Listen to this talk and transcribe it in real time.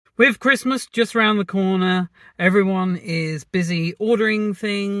With Christmas just around the corner, everyone is busy ordering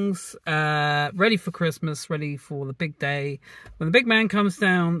things, ready for Christmas, ready for the big day when the big man comes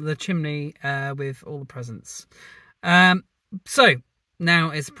down the chimney with all the presents. So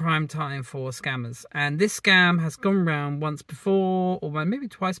now is prime time for scammers, and this scam has gone round once before, or maybe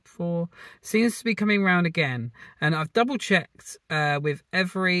twice before. Seems to be coming round again, and I've double checked with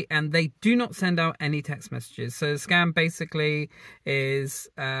Evri, and they do not send out any text messages. So the scam basically is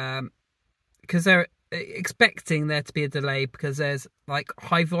because they're expecting there to be a delay because there's like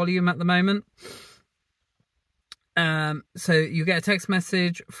high volume at the moment. So you get a text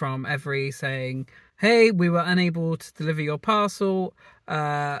message from Evri saying, "Hey, we were unable to deliver your parcel.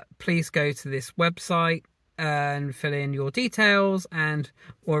 Please go to this website and fill in your details and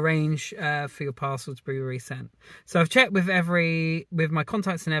we'll arrange for your parcel to be resent." So I've checked with my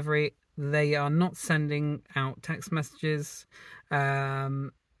contacts in Evri. They are not sending out text messages.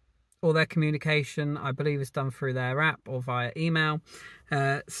 All their communication, I believe, is done through their app or via email.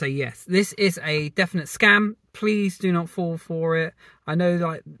 So yes, this is a definite scam. Please do not fall for it. I know,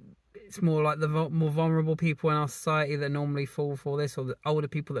 like, it's more like the more vulnerable people in our society that normally fall for this, or the older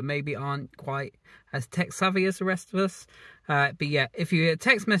people that maybe aren't quite as tech savvy as the rest of us. But yeah, if you get a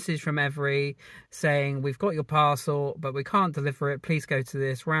text message from Evri saying, "We've got your parcel, but we can't deliver it, please go to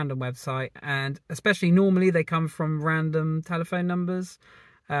this random website," and especially normally they come from random telephone numbers.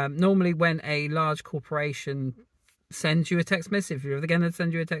 Normally when a large corporation sends you a text message, if you're going to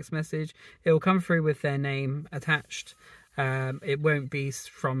send you a text message, it will come through with their name attached. It won't be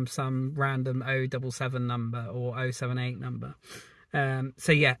from some random 077 number or 078 number.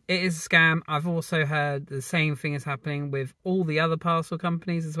 So yeah, it is a scam. I've also heard the same thing is happening with all the other parcel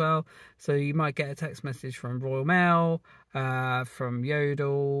companies as well. So you might get a text message from Royal Mail, from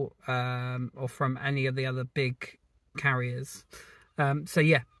Yodel, or from any of the other big carriers. So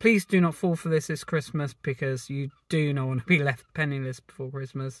yeah, please do not fall for this Christmas, because you do not want to be left penniless before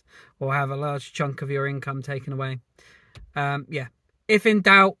Christmas or have a large chunk of your income taken away. Yeah, if in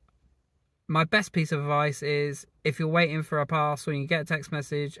doubt, my best piece of advice is, if you're waiting for a parcel and you get a text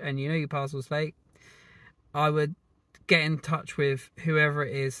message and you know your parcel's late, I would get in touch with whoever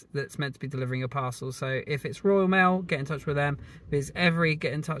it is that's meant to be delivering your parcel. So if it's Royal Mail, get in touch with them. If it's Evri,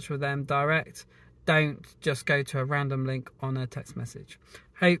 get in touch with them direct. Don't just go to a random link on a text message.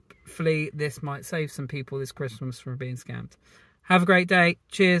 Hopefully this might save some people this Christmas from being scammed. Have a great day.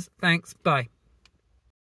 Cheers. Thanks. Bye.